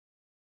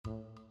A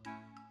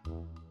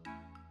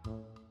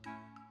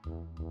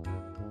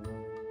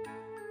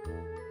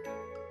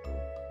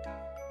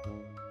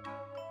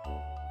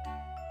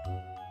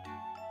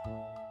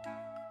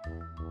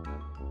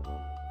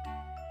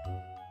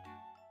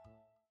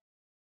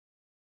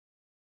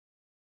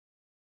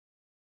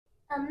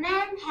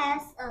man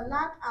has a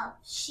lot of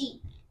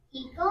sheep.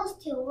 He goes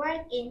to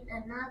work in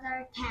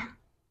another town.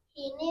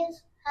 He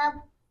needs help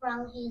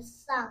from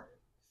his son.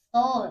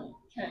 Son,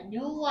 can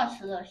you watch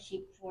the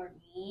sheep for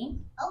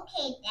me?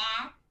 Okay,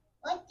 Dad.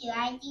 What do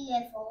I do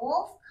if a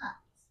wolf comes?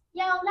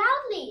 Yell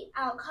loudly.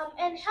 I'll come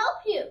and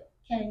help you.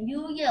 Can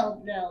you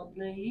yell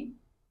loudly?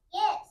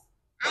 Yes,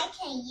 I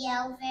can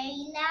yell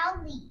very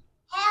loudly.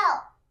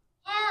 Help!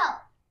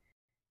 Help!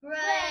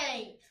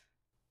 Great!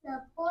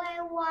 The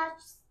boy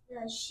watches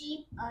the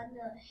sheep on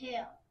the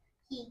hill.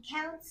 He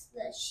counts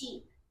the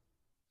sheep.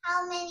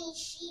 How many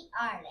sheep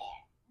are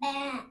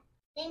there?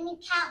 Let me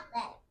count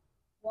them.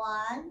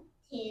 1,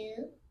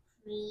 2,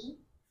 3,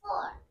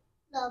 4.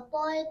 The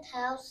boy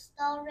tells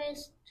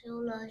stories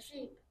to the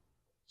sheep.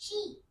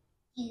 Sheep,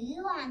 do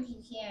you want to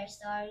hear a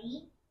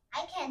story?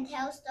 I can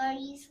tell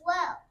stories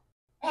well.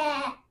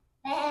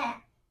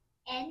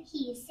 And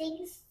he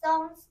sings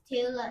songs to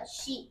the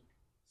sheep.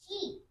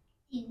 Sheep,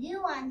 do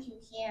you want to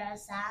hear a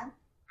song?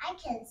 I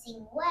can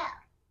sing well.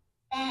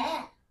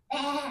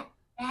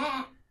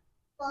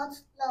 But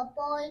the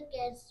boy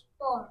gets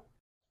bored.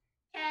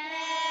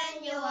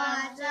 Can you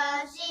watch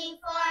a sheep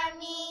for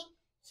me?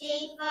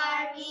 Sheep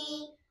for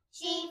me,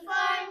 sheep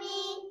for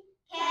me.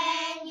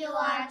 Can you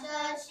watch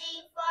a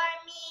sheep for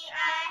me?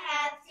 I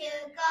have to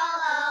go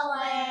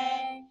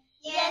away.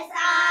 Yes,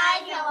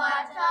 I can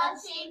watch a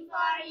sheep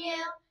for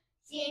you.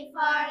 Sheep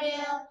for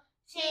you,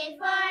 sheep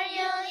for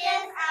you.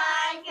 Yes,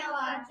 I can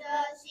watch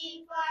a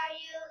sheep for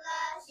you.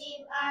 The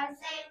sheep are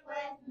safe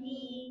with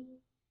me.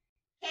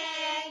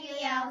 Can you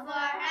yell for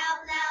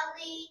help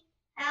loudly?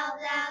 Help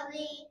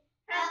loudly,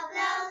 help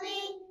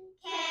loudly.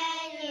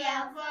 Can you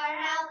yell for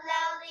help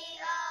loudly?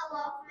 A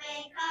wolf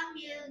may come,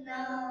 you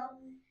know.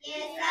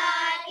 Yes,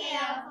 I can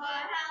yell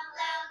for help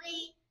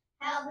loudly.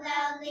 Help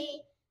loudly,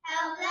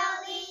 help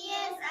loudly.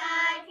 Yes,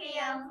 I can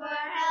yell for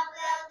help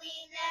loudly.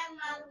 Then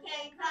Mom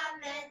can come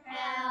and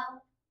help.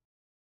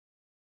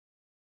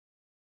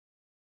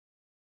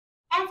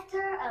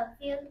 After a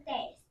few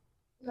days,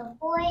 the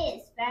boy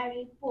is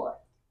very bored.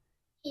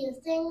 He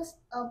thinks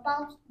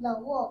about the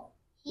wolf.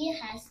 He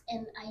has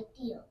an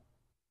idea.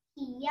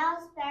 He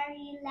yells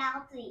very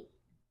loudly.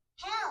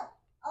 Help!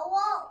 A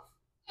wolf!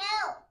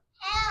 Help!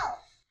 Help!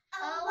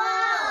 A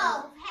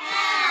wolf!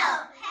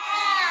 Help!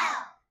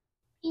 Help!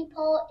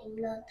 People in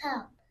the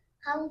town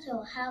come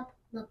to help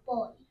the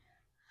boy.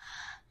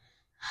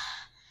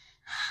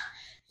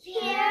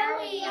 Here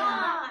we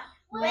are.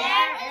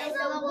 Where is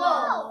the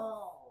wolf?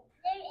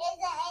 There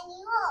isn't any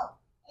wolf.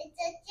 It's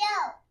a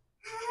joke.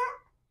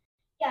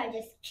 You're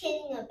just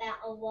kidding about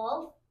a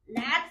wolf.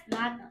 That's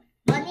not a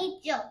funny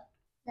joke.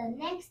 The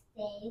next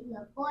day,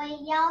 the boy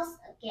yells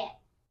again.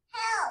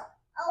 Help!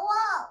 A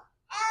wolf!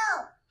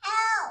 Help!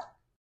 Help!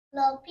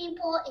 The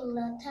people in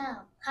the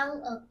town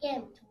come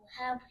again to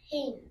help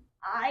him.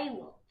 I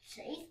will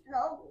chase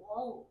the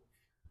wolf.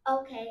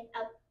 Okay,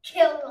 I'll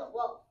kill the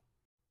wolf.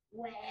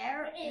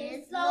 Where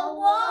is the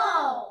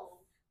wolf?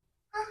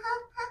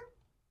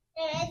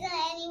 There isn't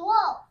any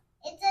wolf.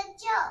 It's a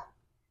joke.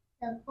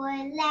 The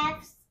boy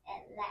laughs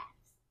and laughs.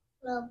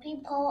 The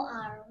people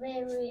are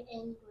very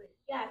angry.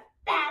 You're a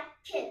bad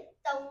kid.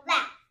 Don't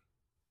laugh.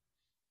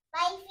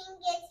 I think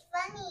it's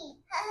funny.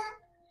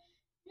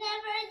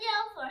 Never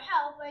yell for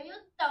help when you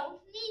don't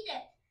need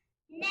it.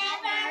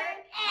 Never,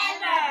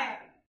 ever.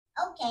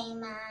 Okay,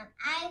 Mom,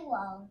 I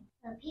won't.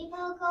 The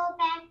people go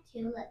back to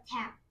the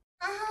town.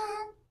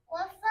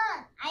 What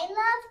fun. I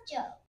love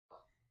jokes.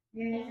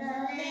 There's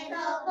a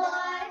little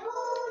boy who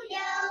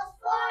yells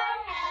for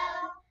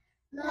help.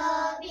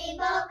 The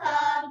people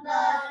come,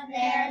 but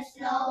there's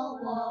no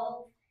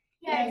wolf.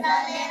 Here's a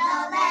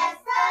little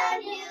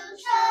lesson you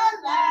should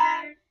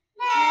learn.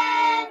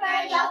 Never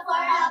yell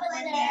for help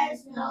when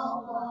there's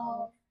no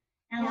wolf.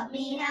 Help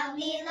me,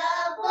 the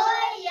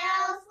boy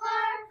yells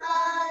for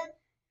fun.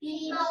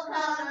 People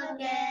come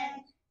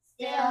again,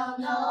 still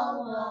no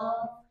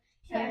wolf.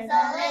 Here's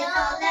a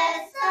little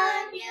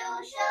lesson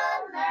you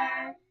should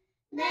learn.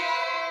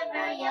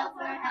 Never yell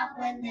for help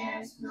when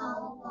there's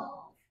no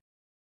wolf.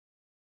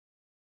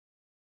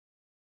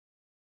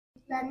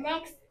 The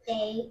next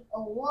day,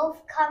 a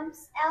wolf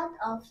comes out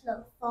of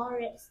the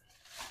forest.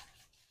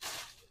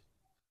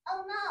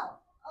 Oh no,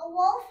 a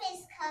wolf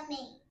is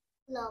coming.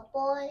 The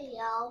boy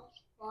yells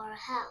for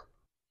help.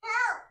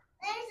 Help!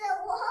 There's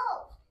a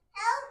wolf!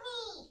 Help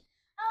me!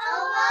 A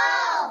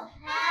wolf!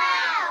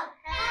 Help!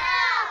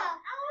 Help!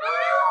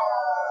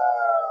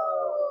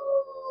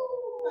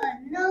 But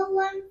no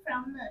one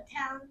from the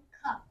town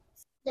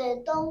comes. They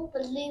don't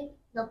believe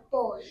the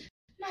boy.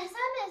 My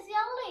son is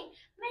yelling.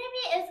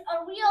 Maybe it's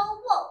a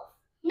real wolf.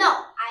 No,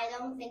 I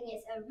don't think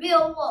it's a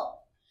real wolf.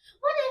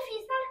 What if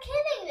he's not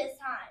kidding this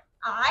time?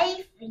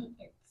 I think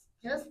it's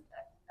just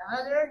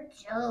another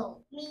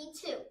joke. Me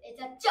too.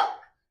 It's a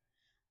joke.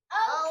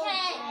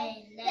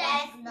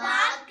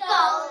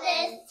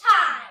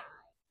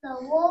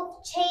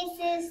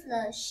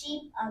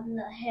 sheep on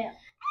the hill.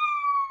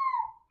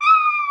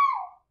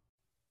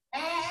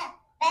 Help!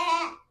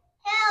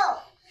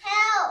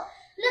 Help!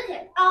 Look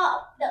at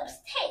all those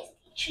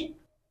tasty treats.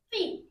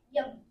 Feed,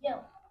 yum, yum.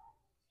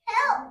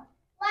 Help!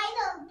 Why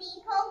don't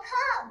people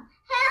come?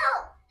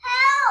 Help!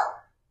 Help!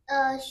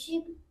 A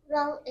sheep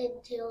ran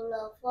into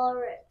the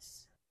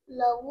forest.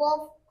 The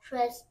wolf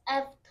chased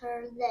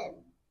after them.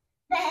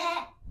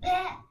 Bah,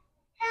 bah.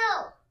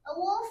 Help! A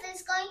wolf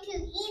is going to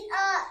eat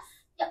us.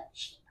 Your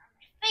sheep are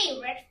my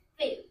favorite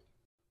food.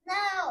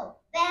 No!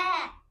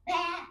 Bah,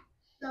 bah.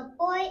 The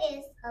boy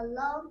is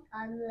alone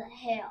on the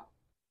hill.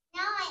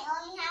 Now I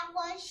only have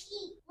one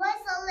sheep.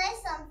 What's the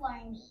lesson for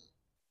me?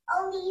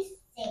 Only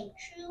say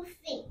true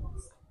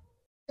things.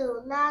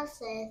 Do not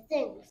say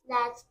things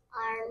that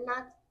are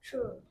not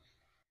true.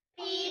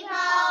 People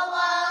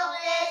won't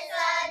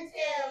listen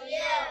to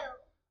you.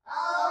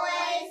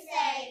 Always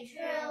say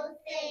true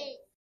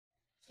things.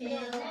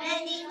 Too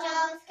many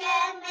jokes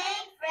can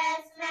make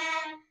friends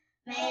mad.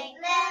 Make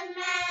them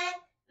mad.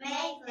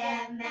 Make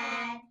them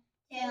mad.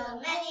 Too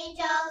many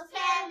jokes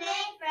can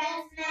make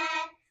friends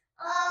mad.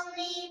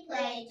 Only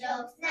play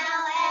jokes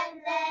now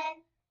and then.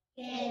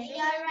 Kidding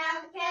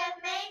around can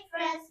make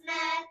friends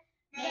mad.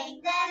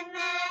 Make them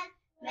mad.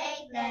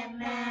 Make them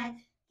mad.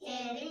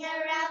 Kidding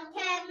around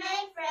can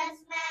make friends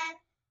mad.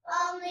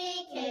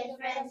 Only kid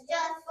friends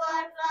just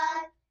for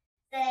fun.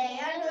 Say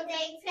untrue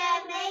things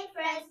can make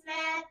friends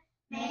mad.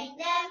 Make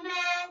them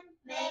mad.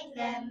 Make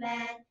them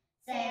mad.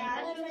 Say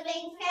untrue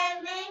things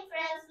can make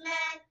friends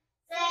mad.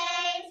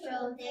 Say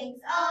true things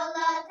all